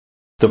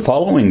The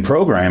following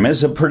program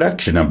is a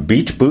production of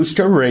Beach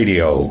Booster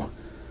Radio.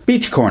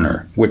 Beach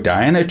Corner with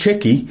Dianna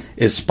Chycki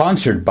is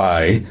sponsored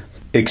by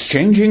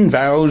Exchanging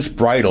Vows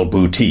Bridal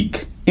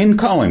Boutique in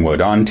Collingwood,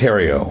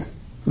 Ontario.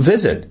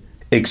 Visit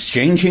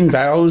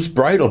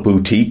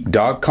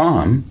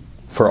exchangingvowsbridalboutique.com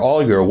for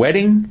all your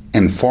wedding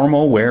and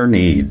formal wear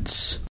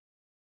needs.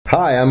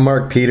 Hi, I'm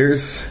Mark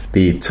Peters,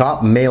 the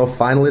top male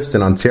finalist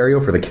in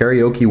Ontario for the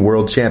Karaoke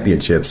World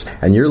Championships,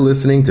 and you're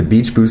listening to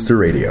Beach Booster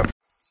Radio.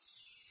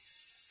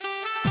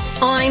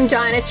 I'm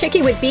Dianna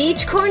Chycki with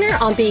Beach Corner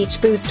on Beach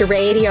Booster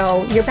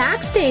Radio, your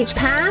backstage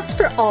pass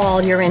for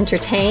all your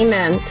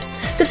entertainment.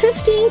 The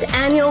 15th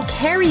Annual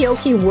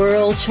Karaoke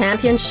World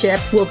Championship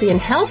will be in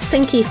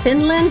Helsinki,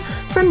 Finland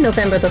from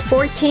November the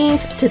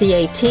 14th to the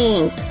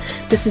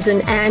 18th. This is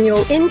an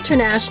annual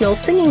international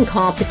singing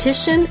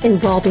competition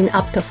involving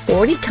up to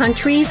 40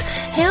 countries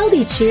held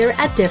each year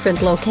at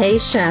different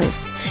locations.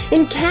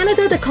 In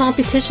Canada, the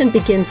competition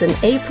begins in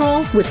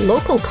April with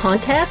local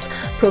contests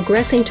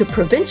progressing to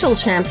provincial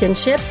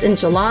championships in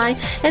July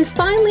and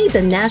finally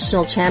the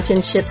national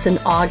championships in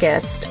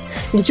August.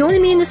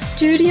 Joining me in the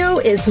studio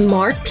is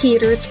Mark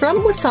Peters from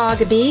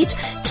Wasaga Beach,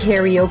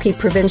 Karaoke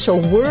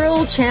Provincial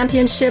World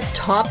Championship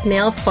top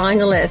male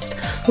finalist,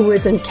 who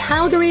is in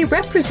Calgary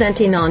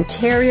representing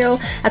Ontario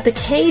at the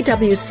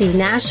KWC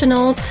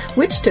Nationals,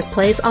 which took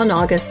place on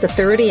August the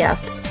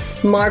 30th.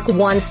 Mark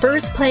won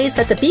first place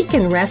at the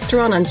Beacon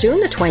Restaurant on June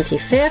the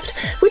 25th,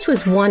 which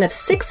was one of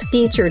 6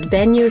 featured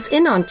venues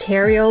in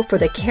Ontario for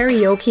the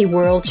Karaoke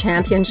World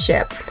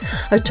Championship.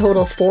 A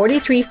total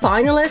 43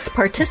 finalists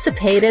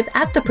participated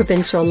at the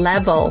provincial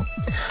level.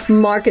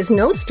 Mark is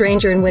no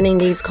stranger in winning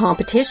these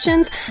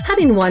competitions,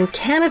 having won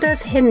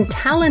Canada's Hidden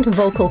Talent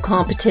Vocal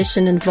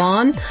Competition in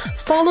Vaughan,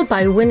 followed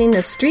by winning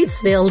the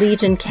Streetsville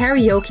Legion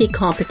Karaoke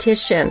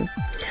Competition.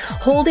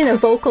 Holding a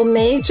vocal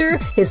major,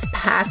 his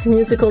past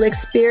musical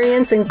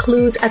experience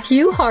includes a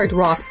few hard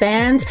rock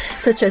bands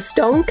such as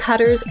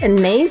Stonecutters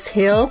and Maze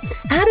Hill,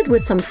 added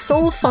with some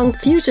soul-funk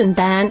fusion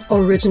band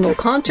Original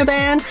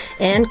Contraband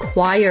and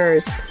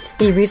choirs.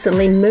 He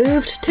recently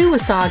moved to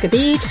Wasaga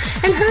Beach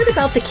and heard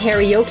about the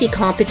karaoke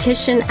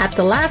competition at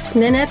the last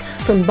minute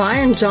from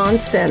Byron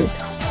Johnson,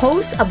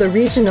 host of the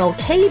regional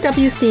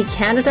KWC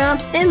Canada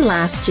and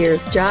last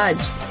year's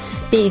judge.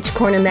 Beach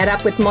Corner met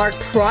up with Mark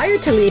prior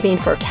to leaving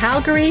for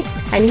Calgary,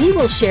 and he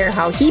will share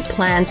how he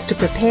plans to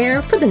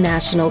prepare for the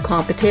national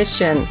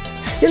competition.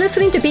 You're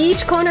listening to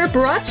Beach Corner,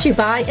 brought to you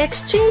by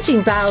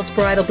Exchanging Vows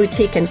Bridal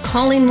Boutique in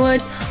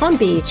Collingwood on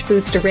Beach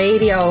Booster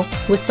Radio,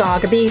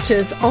 Wasaga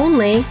Beach's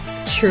only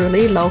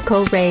truly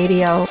local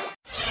radio.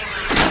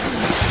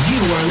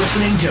 You are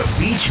listening to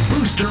Beach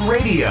Booster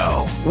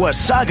Radio,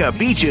 Wasaga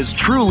Beach's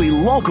truly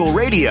local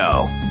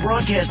radio,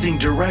 broadcasting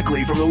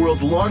directly from the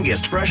world's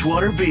longest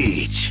freshwater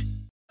beach.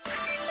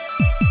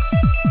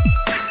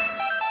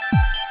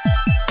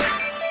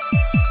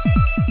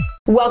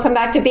 Welcome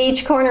back to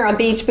Beach Corner on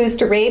Beach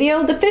Booster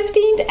Radio. The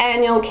 15th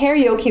Annual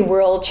Karaoke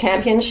World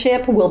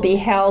Championship will be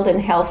held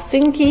in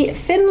Helsinki,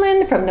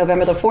 Finland from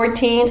November the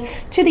 14th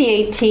to the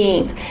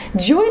 18th.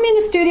 Joining me in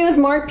the studio is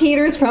Mark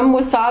Peters from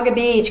Wasaga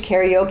Beach,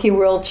 Karaoke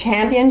World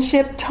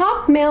Championship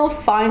top male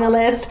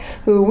finalist,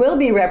 who will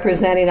be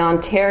representing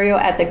Ontario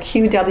at the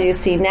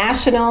QWC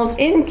Nationals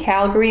in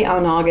Calgary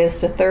on August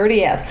the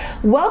 30th.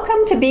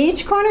 Welcome to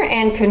Beach Corner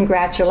and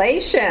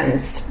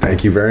congratulations.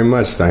 Thank you very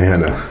much,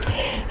 Dianna.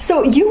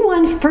 So you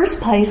won first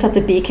place at the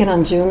Beacon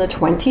on June the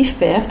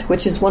 25th,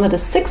 which is one of the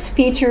 6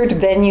 featured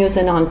venues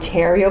in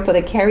Ontario for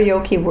the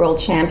Karaoke World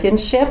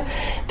Championship.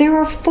 There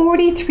are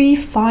 43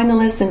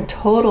 finalists in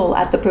total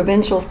at the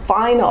provincial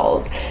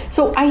finals.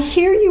 So I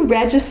hear you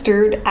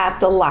registered at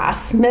the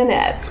last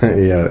minute.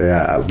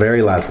 Yeah,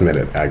 very last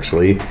minute,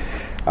 actually.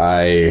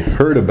 I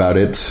heard about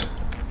it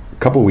a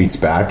couple weeks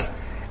back,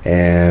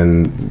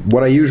 and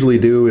what I usually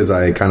do is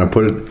I kind of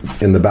put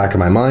it in the back of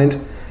my mind.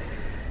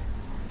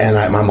 And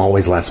I'm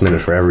always last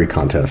minute for every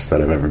contest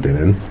that I've ever been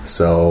in.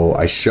 So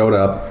I showed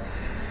up,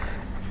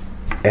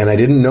 and I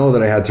didn't know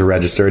that I had to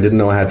register. I didn't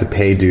know I had to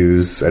pay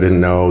dues. I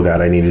didn't know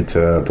that I needed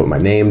to put my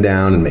name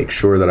down and make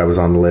sure that I was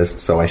on the list.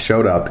 So I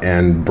showed up,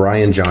 and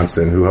Brian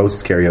Johnson, who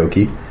hosts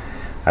karaoke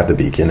at the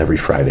Beacon every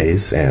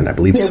Fridays, and I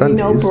believe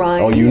Sundays. We know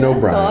Brian. Oh, you know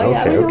Brian. Oh,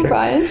 yeah, okay, we know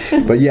Brian.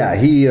 But yeah,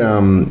 he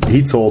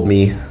told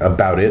me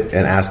about it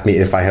and asked me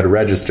if I had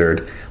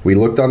registered. We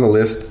looked on the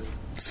list.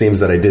 Seems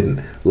that I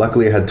didn't.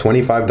 Luckily, I had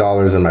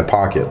 $25 in my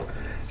pocket.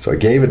 So I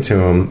gave it to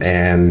him,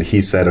 and he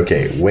said,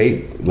 okay,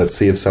 wait, let's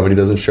see if somebody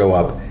doesn't show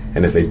up,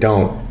 and if they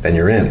don't, then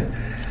you're in.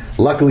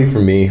 Luckily for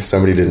me,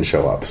 somebody didn't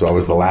show up, so I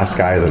was the last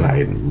guy of the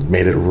night.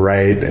 Made it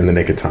right in the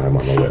nick of time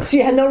on the list. So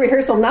you had no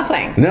rehearsal,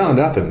 nothing? No,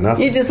 nothing.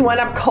 You just went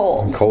up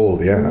cold?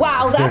 Cold, yeah.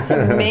 Wow, that's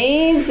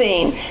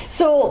amazing.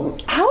 So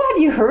how have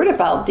you heard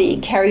about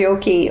the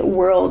Karaoke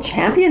World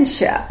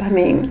Championship? I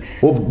mean...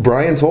 Well,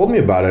 Brian told me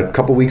about it a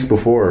couple weeks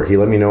before. He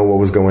let me know what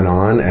was going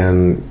on,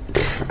 and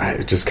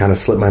it just kind of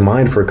slipped my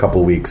mind for a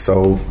couple weeks.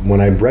 So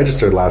when I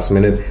registered last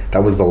minute,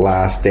 that was the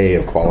last day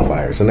of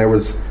qualifiers. And there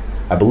was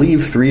I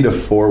believe 3 to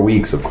 4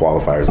 weeks of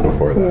qualifiers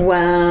before that.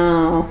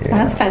 Wow,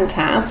 that's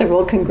fantastic.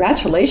 Well,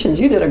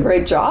 congratulations. You did a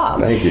great job.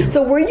 Thank you.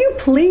 So were you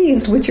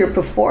pleased with your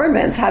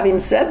performance,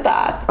 having said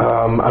that?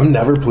 I'm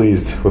never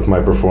pleased with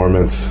my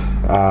performance.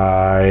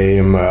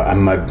 I'm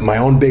my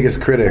own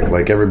biggest critic,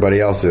 like everybody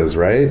else is,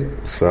 right?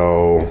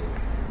 So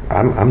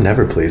I'm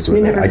never pleased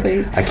with it.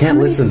 I can't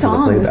listen to the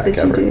playback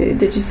ever.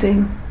 Did you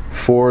sing?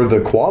 For the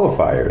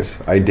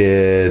qualifiers, I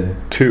did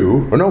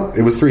 2. Or no,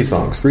 it was 3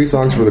 songs. 3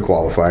 songs for the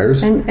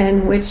qualifiers.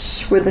 And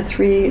which were the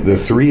 3? The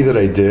 3 that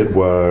I did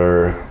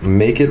were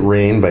Make It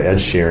Rain by Ed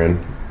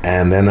Sheeran.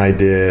 And then I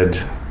did...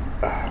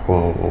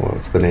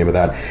 what's the name of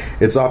that?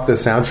 It's off the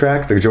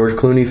soundtrack, the George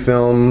Clooney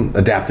film,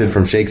 adapted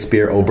from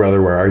Shakespeare, Oh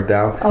Brother, Where Art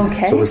Thou?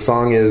 Okay. So the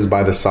song is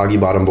by the Soggy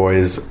Bottom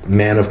Boys,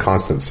 Man of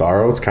Constant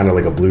Sorrow. It's kind of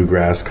like a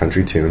bluegrass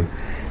country tune.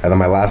 And then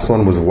my last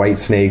one was White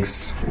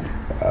Snakes,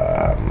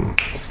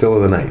 Still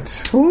of the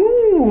Night.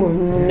 Ooh,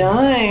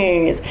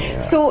 nice. Yeah.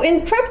 So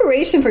in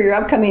preparation for your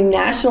upcoming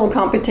national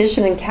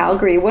competition in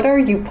Calgary, what are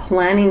you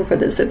planning for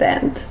this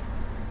event?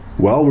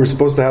 Well, we're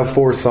supposed to have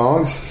 4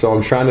 songs, so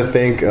I'm trying to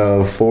think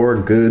of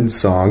 4 good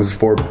songs,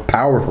 4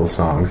 powerful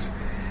songs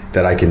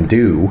that I can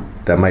do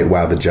that might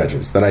wow the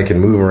judges, that I can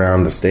move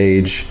around the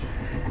stage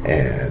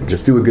and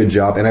just do a good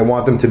job. And I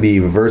want them to be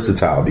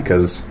versatile,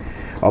 because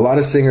a lot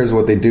of singers,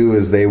 what they do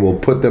is they will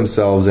put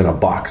themselves in a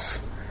box,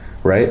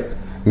 right?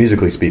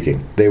 Musically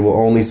speaking. They will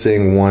only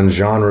sing one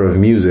genre of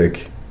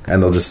music,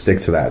 and they'll just stick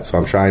to that. So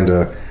I'm trying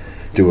to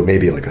do it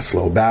maybe like a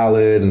slow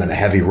ballad, and then a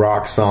heavy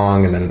rock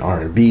song, and then an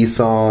R&B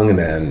song, and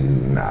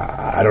then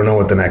I don't know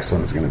what the next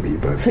one's going to be.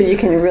 But so you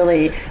can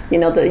really,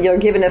 you're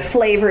giving a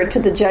flavor to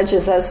the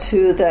judges as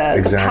to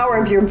the power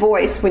of your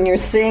voice when you're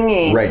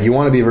singing. Right, you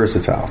want to be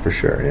versatile for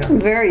sure. Yeah.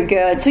 Very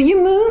good. So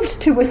you moved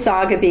to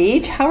Wasaga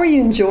Beach. How are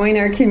you enjoying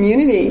our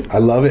community? I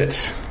love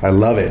it.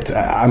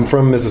 I'm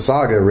from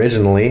Mississauga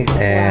originally,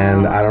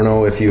 and I don't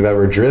know if you've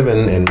ever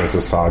driven in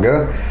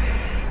Mississauga.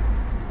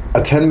 A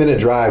 10-minute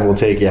drive will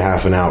take you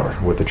half an hour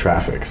with the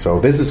traffic.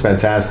 So this is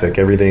fantastic.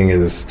 Everything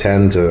is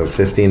 10 to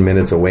 15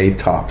 minutes away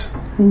tops.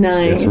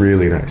 Nice. It's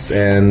really nice.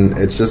 And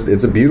it's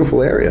a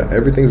beautiful area.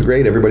 Everything's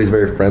great. Everybody's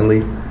very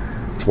friendly.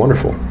 It's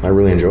wonderful. I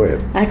really enjoy it.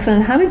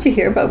 Excellent. How did you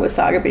hear about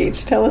Wasaga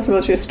Beach? Tell us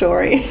about your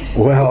story.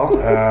 Well,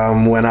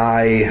 when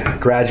I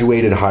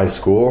graduated high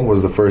school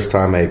was the first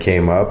time I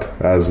came up,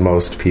 as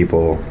most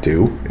people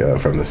do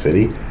from the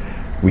city.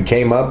 We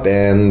came up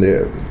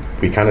and...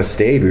 we kind of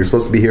stayed. We were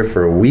supposed to be here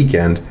for a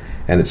weekend,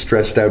 and it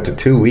stretched out to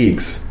 2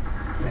 weeks,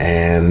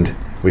 and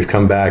we've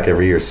come back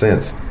every year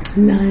since.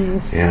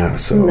 Nice. Yeah,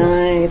 so...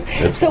 Nice.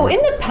 So wonderful.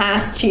 In the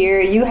past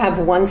year, you have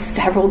won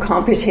several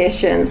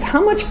competitions.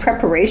 How much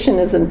preparation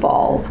is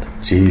involved?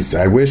 Jeez,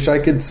 I wish I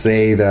could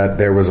say that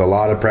there was a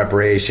lot of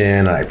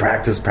preparation, and I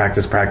practice,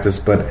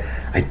 but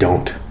I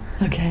don't.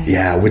 Okay.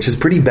 Yeah, which is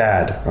pretty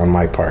bad on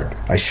my part.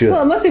 I should.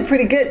 Well, it must be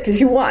pretty good because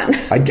you won.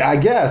 I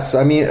guess.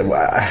 I mean,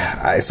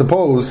 I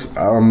suppose.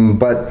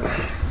 But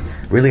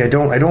really, I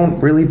don't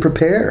really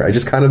prepare. I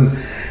just kind of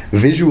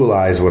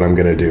visualize what I'm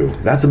going to do.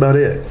 That's about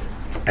it.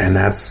 And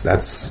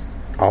that's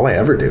all I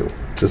ever do.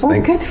 Just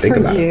think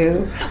about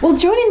it. Well,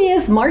 joining me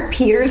is Mark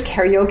Peters,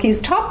 Karaoke's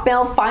Top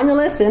Bell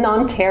finalist in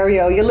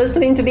Ontario. You're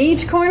listening to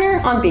Beach Corner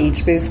on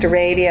Beach Booster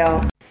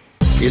Radio.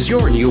 Is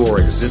your new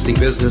or existing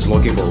business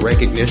looking for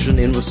recognition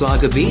in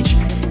Wasaga Beach?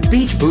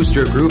 Beach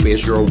Booster Group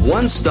is your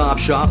one-stop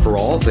shop for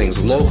all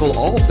things local,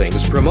 all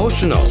things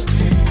promotional.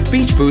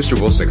 Beach Booster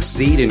will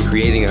succeed in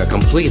creating a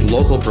complete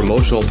local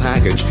promotional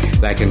package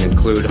that can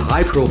include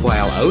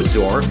high-profile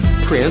outdoor,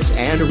 print,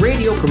 and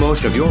radio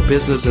promotion of your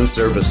business and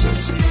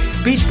services.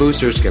 Beach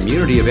Booster's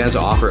community events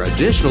offer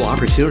additional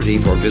opportunity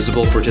for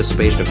visible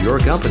participation of your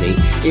company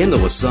in the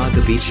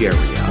Wasaga Beach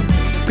area.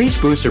 Beach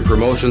Booster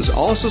Promotions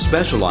also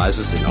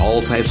specializes in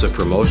all types of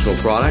promotional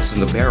products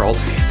and apparel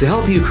to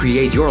help you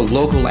create your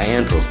local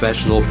and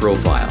professional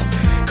profile.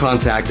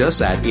 Contact us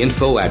at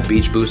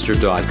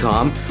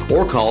info@beachbooster.com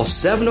or call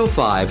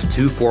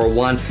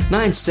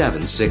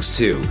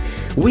 705-241-9762.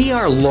 We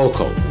are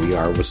local. We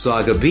are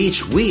Wasaga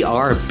Beach. We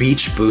are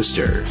Beach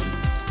Booster.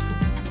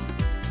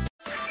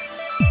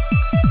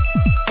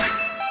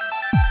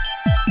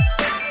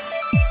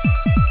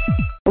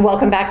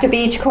 Welcome back to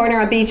Beach Corner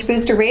on Beach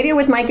Booster Radio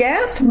with my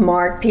guest,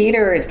 Mark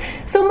Peters.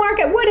 So, Mark,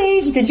 at what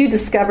age did you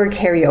discover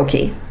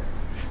karaoke?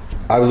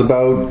 I was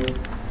about,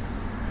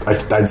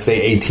 I'd say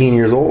 18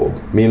 years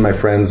old. Me and my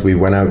friends, we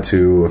went out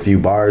to a few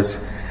bars.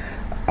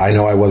 I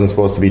know I wasn't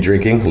supposed to be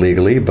drinking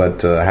legally,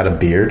 but I had a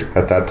beard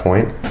at that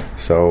point.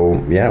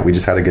 So, yeah, we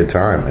just had a good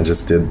time. I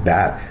just did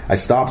that. I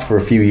stopped for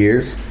a few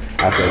years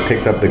after I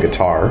picked up the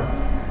guitar.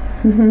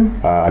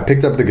 Mm-hmm. I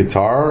picked up the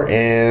guitar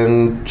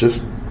and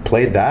just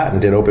played that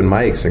and did open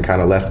mics and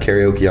kind of left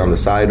karaoke on the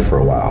side for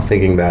a while,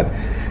 thinking that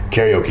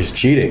karaoke's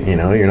cheating.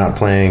 You're not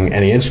playing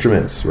any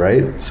instruments,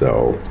 right?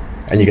 So,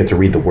 and you get to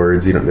read the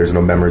words. There's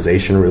no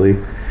memorization really.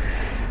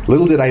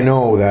 Little did I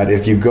know that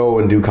if you go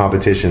and do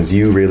competitions,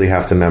 you really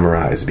have to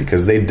memorize,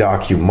 because they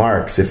dock you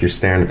marks if you're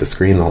staring at the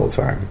screen the whole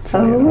time.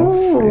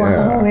 Oh,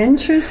 wow,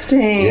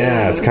 interesting.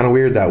 Yeah, it's kind of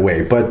weird that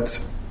way.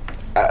 But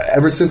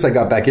ever since I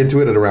got back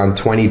into it at around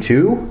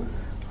 22,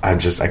 I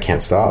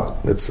can't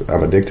stop.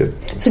 I'm addicted.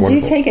 It's so wonderful. Did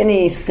you take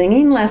any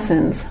singing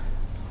lessons?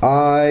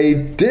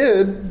 I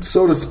did,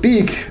 so to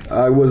speak.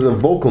 I was a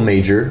vocal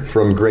major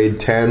from grade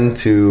 10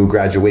 to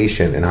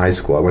graduation in high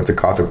school. I went to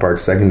Cawthron Park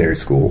Secondary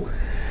School.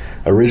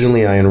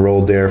 Originally, I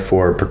enrolled there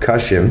for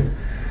percussion,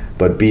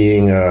 but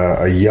being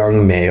a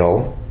young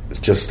male,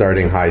 just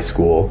starting high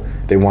school,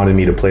 they wanted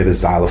me to play the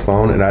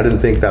xylophone, and I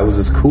didn't think that was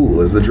as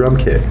cool as the drum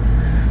kit.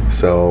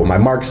 So my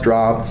marks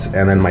dropped,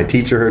 and then my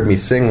teacher heard me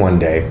sing one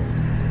day,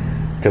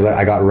 because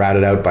I got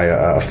ratted out by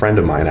a friend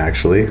of mine,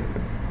 actually.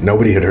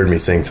 Nobody had heard me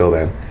sing till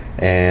then.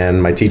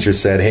 And my teacher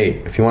said, hey,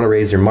 if you want to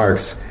raise your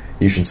marks,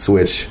 you should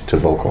switch to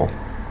vocal.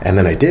 And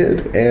then I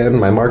did, and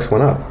my marks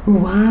went up.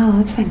 Wow,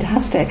 that's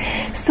fantastic.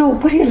 So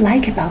what do you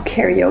like about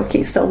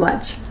karaoke so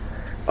much?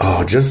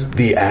 Oh, just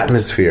the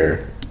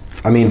atmosphere.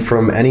 I mean,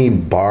 from any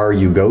bar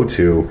you go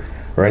to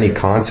or any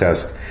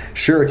contest,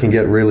 sure, it can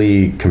get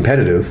really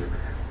competitive,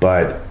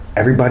 but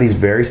everybody's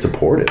very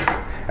supportive.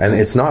 And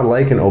it's not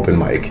like an open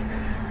mic.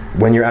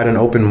 When you're at an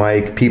open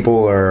mic,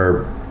 people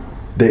are...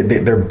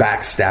 They're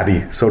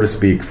backstabby, so to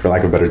speak, for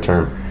lack of a better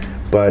term.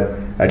 But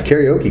at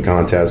karaoke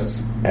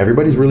contests,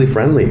 everybody's really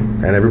friendly,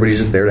 and everybody's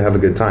just there to have a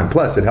good time.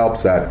 Plus, it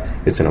helps that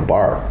it's in a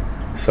bar,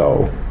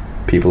 so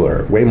people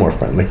are way more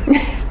friendly.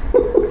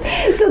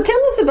 So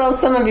tell us about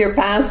some of your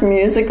past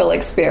musical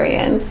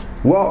experience.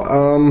 Well,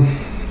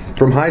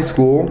 from high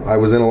school, I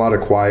was in a lot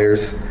of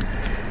choirs.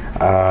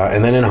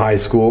 And then in high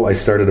school, I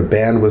started a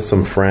band with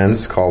some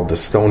friends called the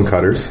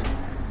Stonecutters.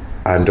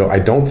 I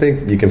don't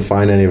think you can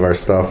find any of our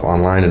stuff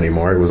online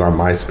anymore. It was on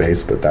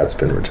MySpace, but that's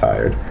been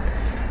retired.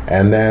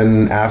 And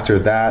then after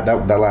that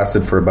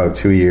lasted for about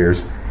 2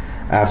 years.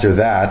 After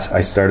that, I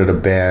started a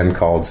band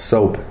called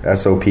Soap,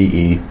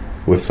 S-O-P-E,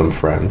 with some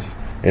friends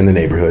in the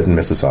neighborhood in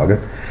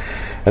Mississauga.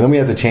 And then we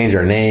had to change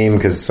our name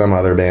because some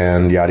other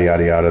band, yada,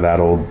 yada, yada, that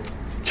old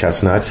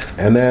chestnut.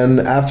 And then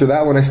after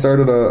that one, I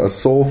started a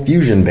soul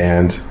fusion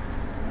band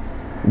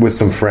with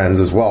some friends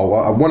as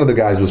well. One of the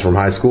guys was from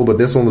high school, but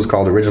this one was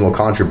called Original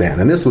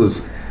Contraband. And this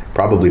was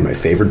probably my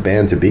favorite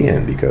band to be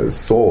in because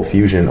soul,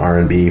 fusion,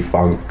 R&B,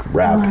 funk,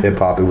 rap,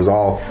 hip-hop, it was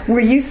all... Were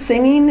you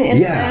singing in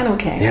the band?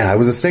 Okay. Yeah, I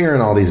was a singer in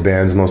all these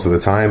bands most of the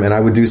time, and I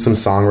would do some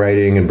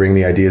songwriting and bring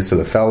the ideas to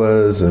the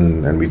fellas,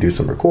 and we'd do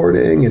some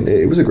recording, and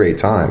it was a great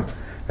time.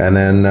 And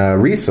then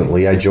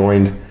recently I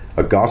joined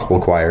a gospel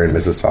choir in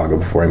Mississauga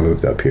before I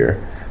moved up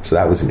here, so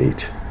that was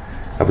neat.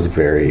 That was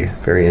very,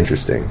 very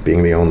interesting,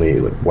 being the only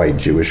white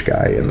Jewish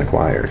guy in the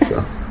choir,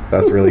 so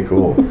that's really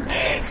cool.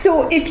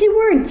 So if you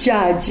were a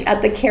judge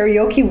at the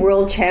Karaoke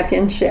World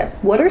Championship,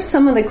 what are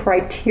some of the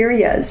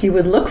criteria you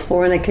would look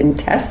for in a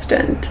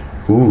contestant?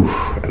 Ooh,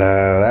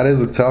 that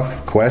is a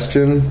tough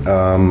question,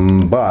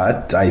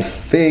 but I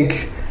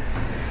think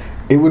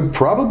it would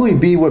probably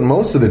be what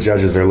most of the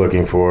judges are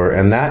looking for,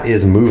 and that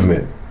is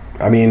movement.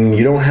 I mean,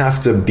 you don't have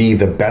to be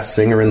the best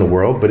singer in the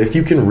world, but if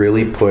you can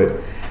really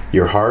put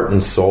your heart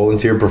and soul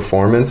into your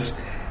performance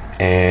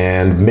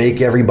and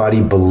make everybody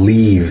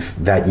believe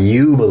that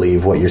you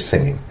believe what you're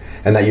singing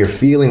and that you're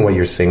feeling what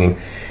you're singing,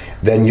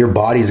 then your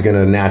body's going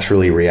to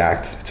naturally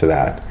react to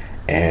that.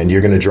 And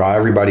you're going to draw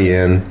everybody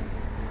in,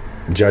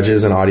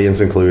 judges and audience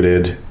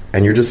included,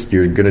 and you're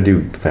going to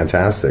do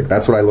fantastic.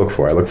 That's what I look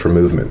for. I look for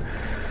movement.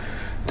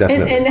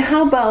 Definitely. And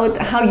how about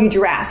how you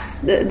dress?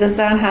 Does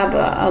that have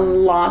a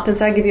lot? Does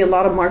that give you a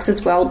lot of marks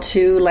as well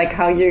too? Like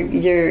how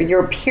your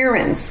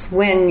appearance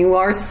when you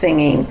are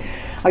singing?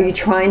 Are you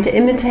trying to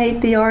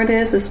imitate the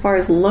artist as far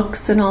as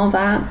looks and all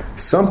that?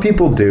 Some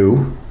people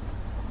do,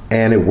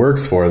 and it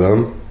works for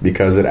them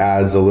because it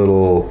adds a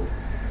little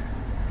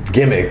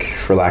gimmick,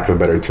 for lack of a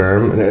better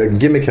term. And a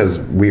gimmick has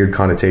weird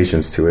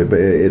connotations to it, but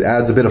it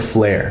adds a bit of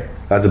flair.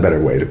 That's a better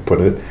way to put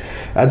it.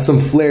 Adds some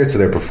flair to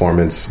their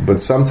performance,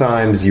 but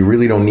sometimes you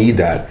really don't need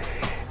that.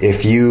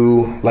 If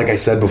you, like I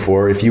said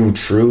before, if you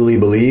truly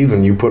believe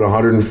and you put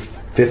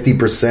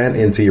 150%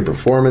 into your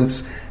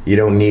performance, you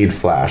don't need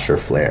flash or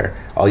flair.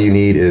 All you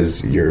need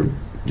is your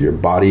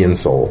body and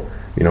soul.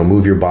 You know,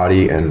 move your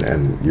body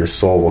and your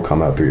soul will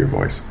come out through your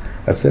voice.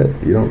 That's it.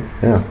 You don't,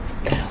 yeah.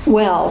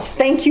 Well,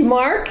 thank you,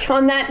 Mark,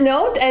 on that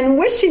note, and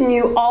wishing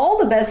you all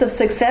the best of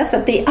success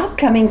at the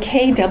upcoming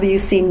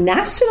KWC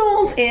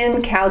Nationals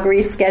in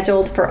Calgary,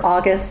 scheduled for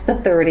August the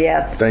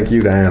 30th. Thank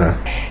you, Diana.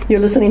 You're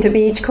listening to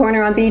Beach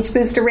Corner on Beach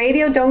Booster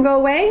Radio. Don't go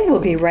away. We'll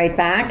be right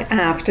back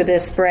after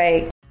this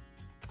break.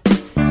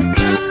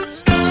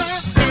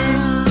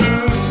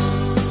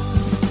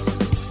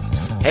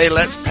 Hey,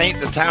 let's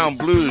paint the town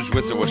blues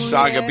with the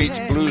Wasaga Beach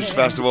Blues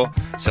Festival,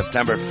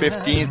 September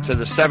 15th to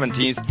the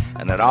 17th,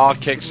 and it all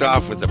kicks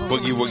off with the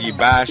Boogie Woogie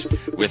Bash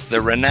with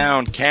the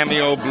renowned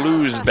Cameo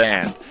Blues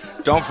Band.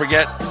 Don't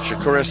forget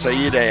Shakura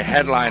Saide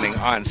headlining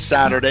on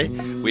Saturday.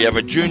 We have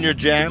a junior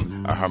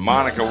jam, a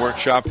harmonica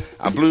workshop,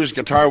 a blues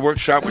guitar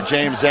workshop with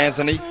James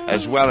Anthony,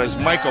 as well as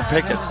Michael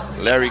Pickett,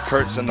 Larry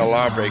Kurtz, and the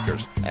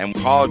Lawbreakers. and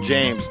call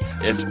James.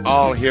 It's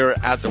all here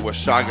at the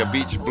Wasaga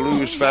Beach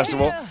Blues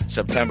Festival,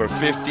 September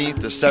 15th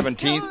to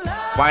 17th.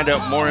 Find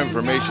out more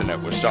information at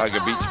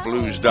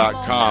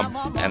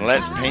wasagabeachblues.com, and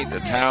let's paint the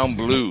town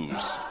blues.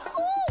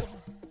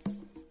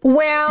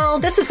 Well,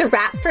 this is a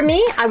wrap for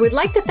me. I would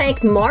like to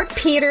thank Mark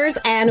Peters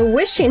and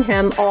wishing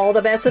him all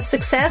the best of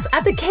success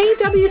at the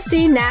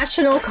KWC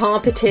National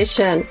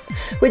Competition.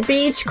 With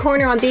Beach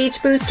Corner on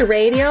Beach Booster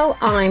Radio,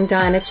 I'm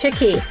Dianna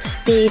Chycki.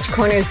 Beach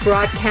Corner is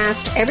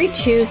broadcast every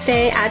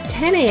Tuesday at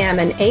 10 a.m.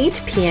 and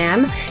 8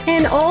 p.m.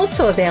 and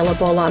also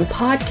available on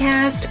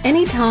podcast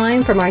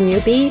anytime from our new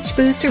Beach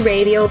Booster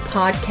Radio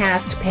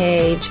podcast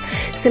page.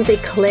 Simply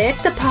click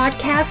the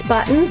podcast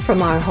button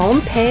from our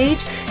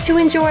homepage to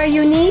enjoy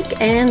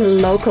unique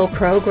and local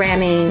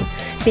programming.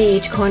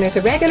 Beach Corner is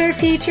a regular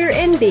feature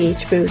in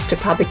Beach Booster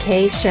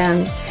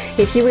publication.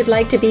 If you would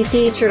like to be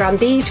featured on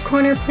Beach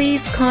Corner,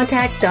 please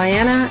contact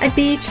Dianna at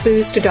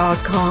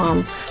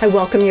beachbooster.com. I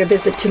welcome your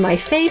visit to my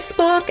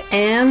Facebook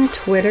and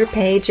Twitter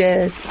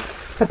pages.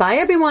 Bye-bye,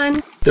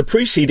 everyone. The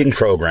preceding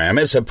program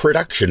is a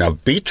production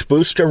of Beach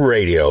Booster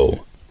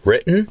Radio.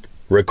 Written,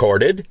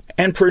 recorded,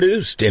 and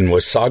produced in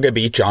Wasaga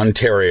Beach,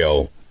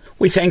 Ontario.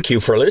 We thank you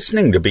for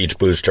listening to Beach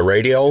Booster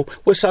Radio,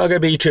 Wasaga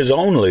Beach's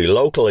only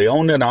locally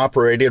owned and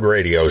operated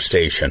radio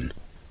station.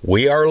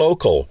 We are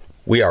local.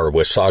 We are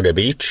Wasaga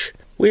Beach.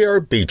 We are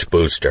Beach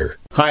Booster.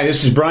 Hi,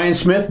 this is Brian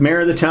Smith, Mayor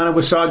of the town of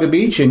Wasaga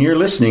Beach, and you're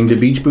listening to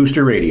Beach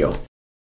Booster Radio.